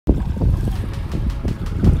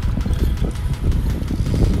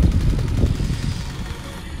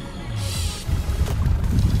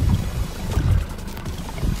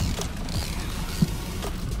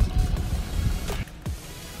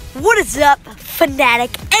is up,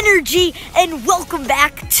 Fanatic Energy, and welcome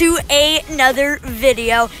back to another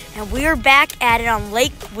video. And we are back at it on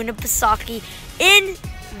Lake Winnipesaukee in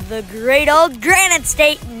the great old Granite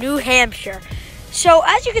State, New Hampshire. So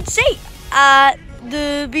as you can see,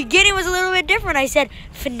 the beginning was a little bit different. I said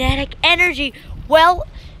Fanatic Energy. Well,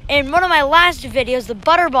 in one of my last videos, the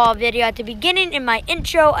Butterball video, at the beginning in my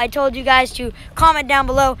intro, I told you guys to comment down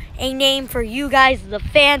below a name for you guys, the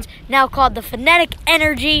fans, now called the Fanatic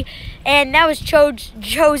Energy. And that was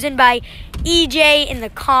chosen by EJ in the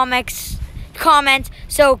comments.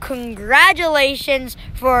 So congratulations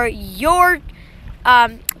for your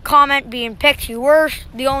comment being picked. You were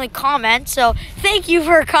the only comment, so thank you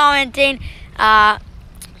for commenting.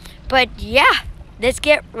 But yeah, let's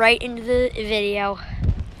get right into the video.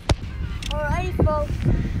 Alrighty folks,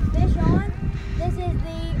 fish on. This is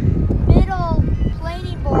the middle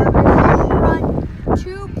planing board. We're going to run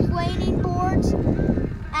two planing boards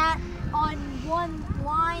on one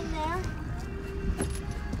line there.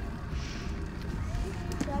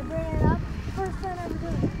 So I bring it up. First time I'm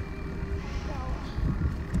doing it.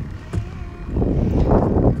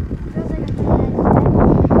 Feels like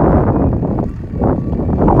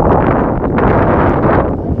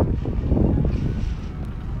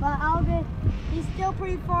he's still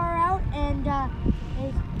pretty far out and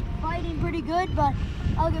is fighting pretty good, but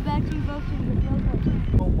I'll get back to you folks in the video.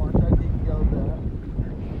 So much, I think go there.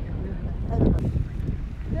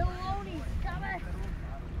 Filoni, stop it!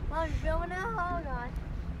 Oh, you filming now? Oh god.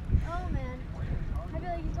 Oh man. I feel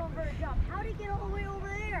like he's going for a jump. How'd he get all the way over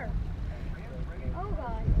there? Oh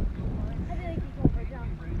god. I feel like he's going for a jump.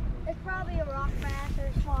 It's probably a rock bass or a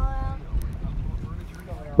smallmouth.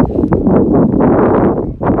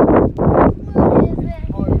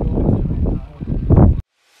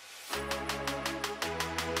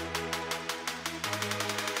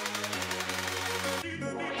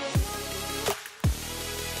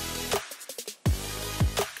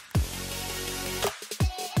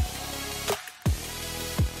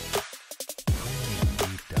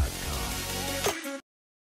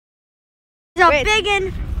 A big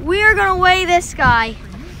one. We are gonna weigh this guy.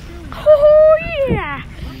 Oh yeah!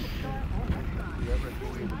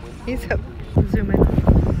 He's up. Zoom in.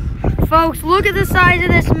 Folks, look at the size of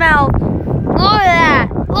this mouth. Look at that!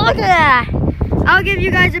 Look at that! I'll give you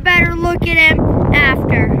guys a better look at him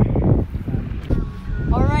after.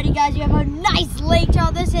 Alrighty, guys, you have a nice lake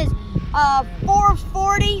trout. This is 4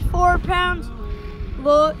 pounds.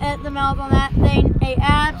 Look at the mouth on that thing. A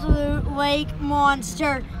absolute lake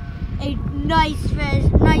monster. A nice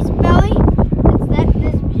fish, nice belly. Let's let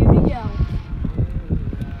this beauty go.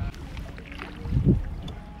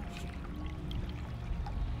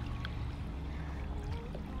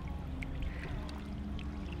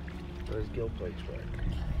 Those gill plates right.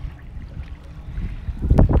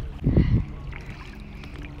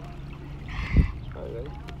 All right, ready?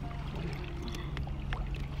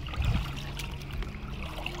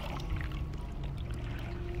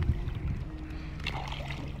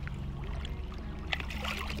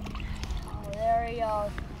 There he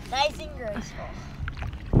goes. Nice and graceful.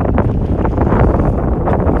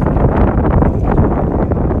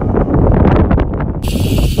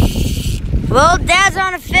 Well, Dad's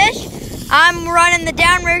on a fish. I'm running the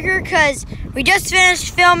downrigger because we just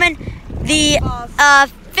finished filming the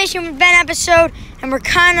Fishing with Ben episode, and we're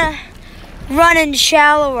kind of running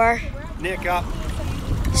shallower. Nick up.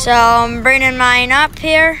 So I'm bringing mine up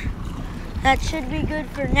here. That should be good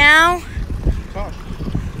for now. Tosh,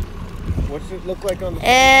 what's it look like on the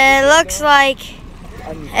It looks like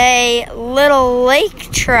a little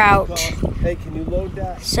lake trout. Hey, can you load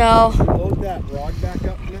that? So, Load that rod back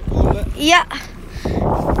up Nick, a little bit. yeah.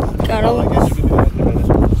 Got I guess you can do that in a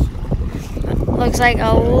minute. looks like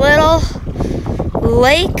a little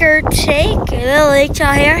lake or take. A little lake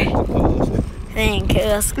trout here. Dang,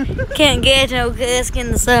 cusk. Can't get no cusk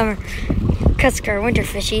in the summer. Cusk are winter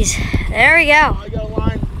fishies. There we go. I got a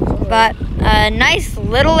line. But a nice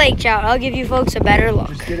little lake trout. I'll give you folks a better look.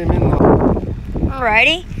 Just get him in.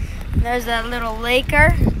 Alrighty. There's that little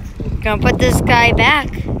laker. Gonna put this guy back.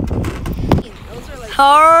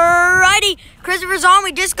 Alrighty. Christopher's on.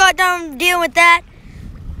 We just got done dealing with that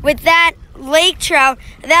lake trout.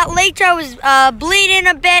 That lake trout was bleeding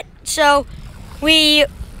a bit, so we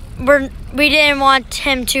didn't want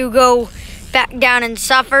him to go back down and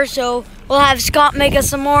suffer, so we'll have Scott make us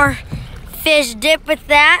some more fish dip with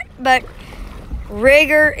that. But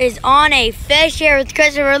rigger is on a fish here with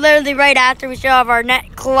Christopher literally right after we still have our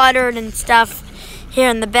net cluttered and stuff here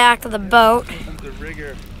in the back of the boat. The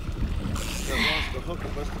rigger that wants the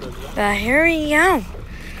hook But here we go.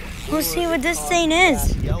 We'll see what this thing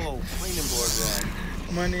is. Yellow planing board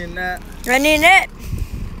Money in that. Running in it.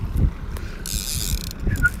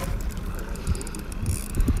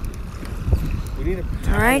 We need a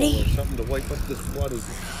towel Alrighty. or something to wipe up this flooding.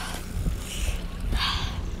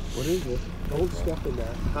 What is it? Don't step in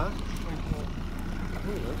that, huh?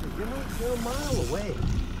 You're a mile away.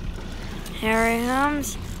 Here he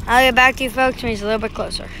comes. I'll get back to you folks when he's a little bit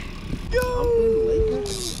closer.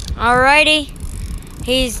 Alrighty.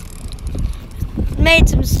 He's made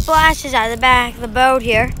some splashes out of the back of the boat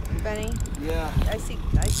here. Benny, Yeah. I see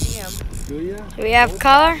him. Do you? Do we have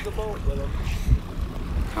color? The boat with him.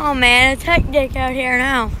 Oh man, it's hectic out here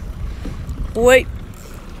now. Wait,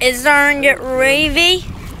 it's starting to get wavy.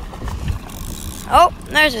 Oh,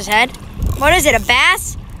 there's his head. What is it, a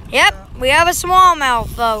bass? Yep, we have a smallmouth,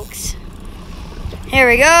 folks. Here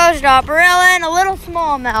we go, stop reeling, a little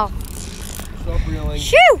smallmouth. Stop reeling.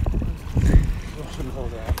 Shoo!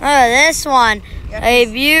 Look at this one. A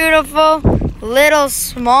beautiful little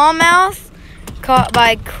smallmouth caught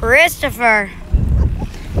by Christopher.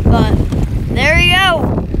 But there we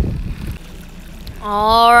go.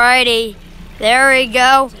 Alrighty, there we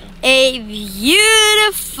go. A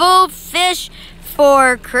beautiful fish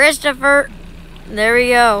for Christopher. There we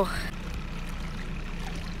go.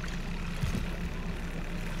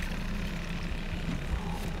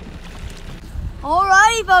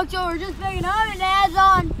 Alrighty, folks, so we're just picking up and Dad's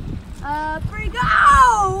on pretty good.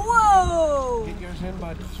 Oh, whoa! Get yours in,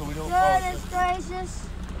 bud, so we don't Goodness gracious.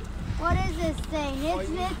 What is this thing?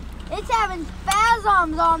 It's having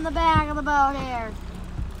spasms on the back of the boat here.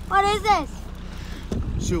 What is this?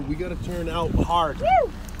 Sue, we gotta turn out hard.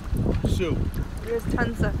 Woo! Sue. There's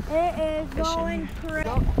tons of It is fish in going here. crazy.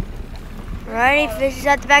 Alrighty, fish is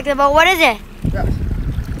at the back of the boat. What is it?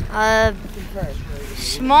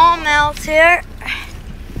 Smallmouth here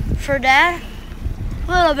for Dad.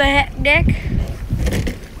 A little bit hectic.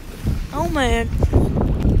 Oh man.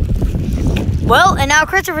 Well, and now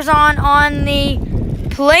Christopher's on the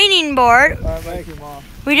planing board.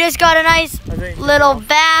 We just got a nice little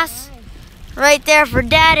bass right there for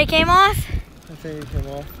Dad. It came off. I think it came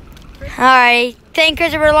off. Alright, think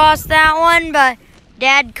Christopher lost that one, but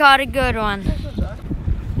Dad caught a good one.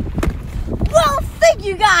 Well, thank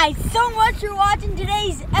you guys so much for watching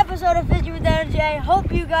today's episode of Fishing with Energy. I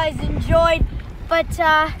hope you guys enjoyed. But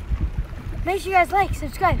make sure you guys like,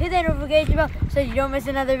 subscribe, hit that notification bell so you don't miss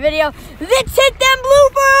another video. Let's hit them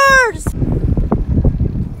bloopers!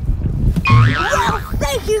 Well,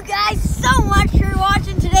 thank you guys so much for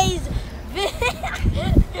watching today's video.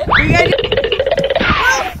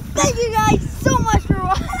 Well, thank you guys so much for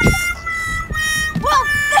watching. Well,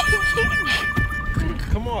 thank you.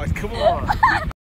 Come on, come on.